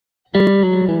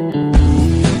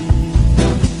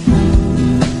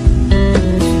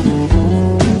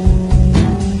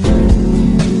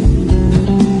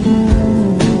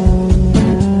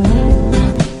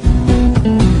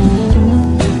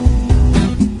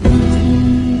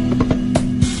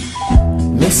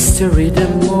to read the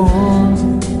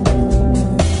moon,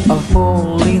 a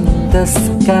hole in the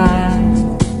sky,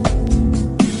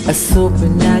 a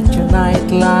supernatural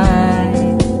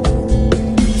nightlight,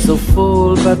 so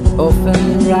full but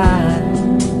often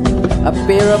bright, a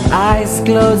pair of eyes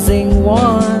closing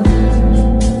one,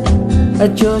 a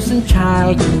chosen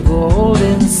child in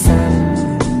golden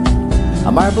sun,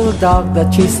 a marble dog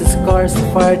that chases cars to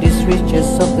farthest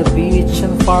reaches of the beach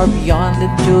and far beyond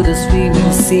into the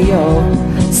swimming sea of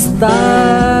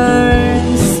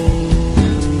stars.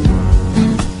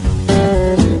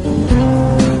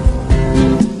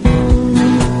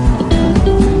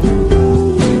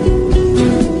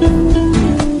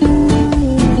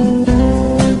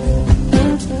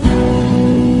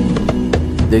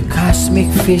 The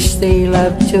cosmic fish, they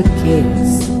love to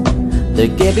kiss.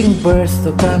 They're giving birth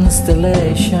to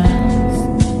constellations.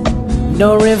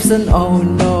 No rifts and oh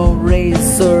no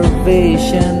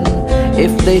reservation.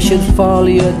 If they should fall,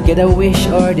 you'd get a wish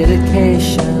or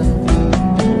dedication.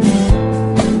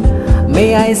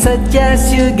 May I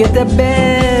suggest you get the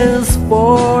best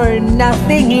for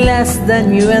nothing less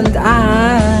than you and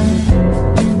I.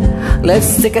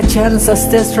 Let's take a chance as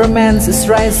this romance is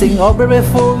rising over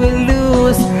before we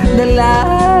lose the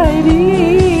light.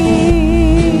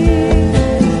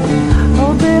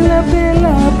 Oh Bella,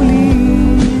 Bella,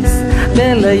 please,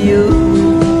 Bella, you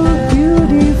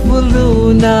beautiful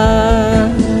Luna.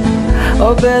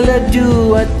 Oh Bella, do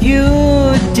what you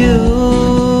do.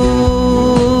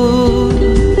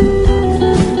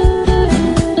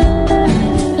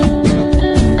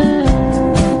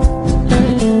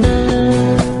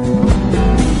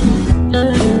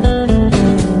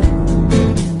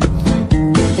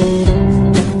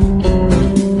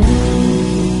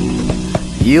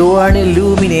 You are an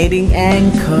illuminating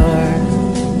anchor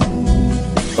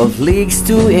of leagues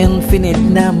to infinite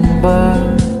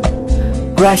number,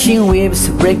 crashing waves,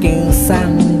 breaking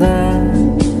thunder,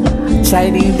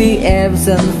 chiding the ebbs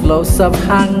and flows of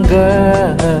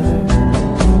hunger.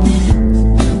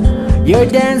 You're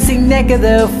dancing naked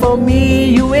for me.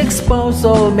 You expose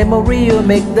all memory. You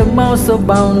make the most of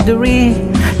boundary.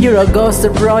 You're a ghost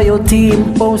of royalty,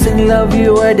 imposing love.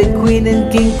 You are the queen and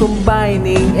king,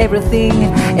 combining everything,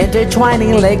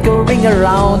 intertwining like a ring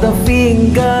around a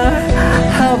finger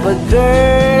of a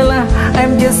girl.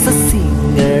 I'm just a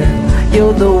singer,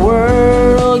 you're the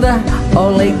world.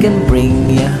 All I can bring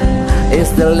you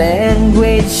is the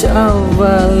language of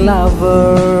a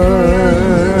lover.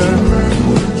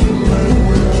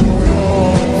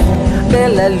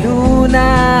 Bella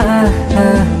Luna,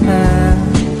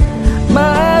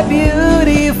 my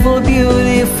beautiful,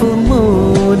 beautiful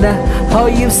moon, how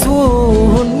you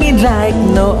swoon me like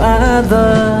no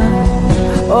other.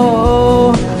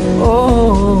 Oh,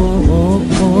 oh, oh,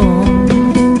 oh.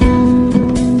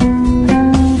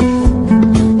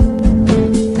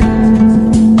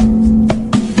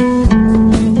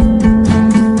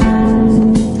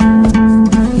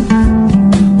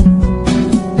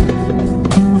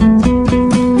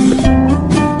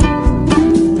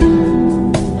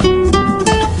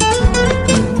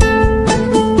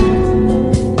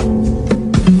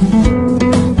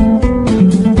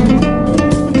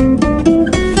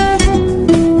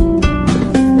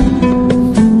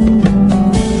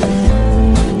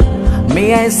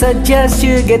 I suggest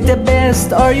you get the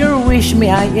best or your wish. May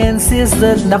I insist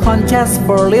that no contest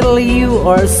for little you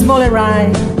or smaller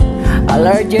I. A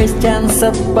larger chance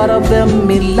of part of them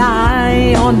may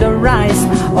lie on the rise,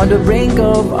 on the brink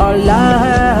of our lives.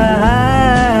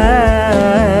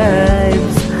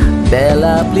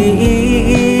 Bella,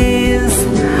 please,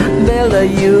 Bella,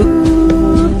 you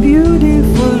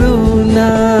beautiful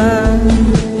Luna.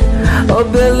 Oh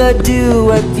Bella, do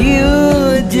what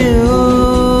you do.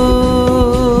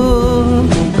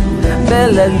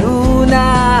 Bella Luna,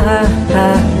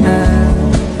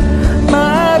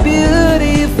 my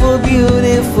beautiful,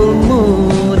 beautiful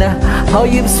moon, how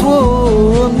you've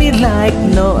swooned me like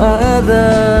no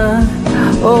other.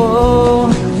 Oh.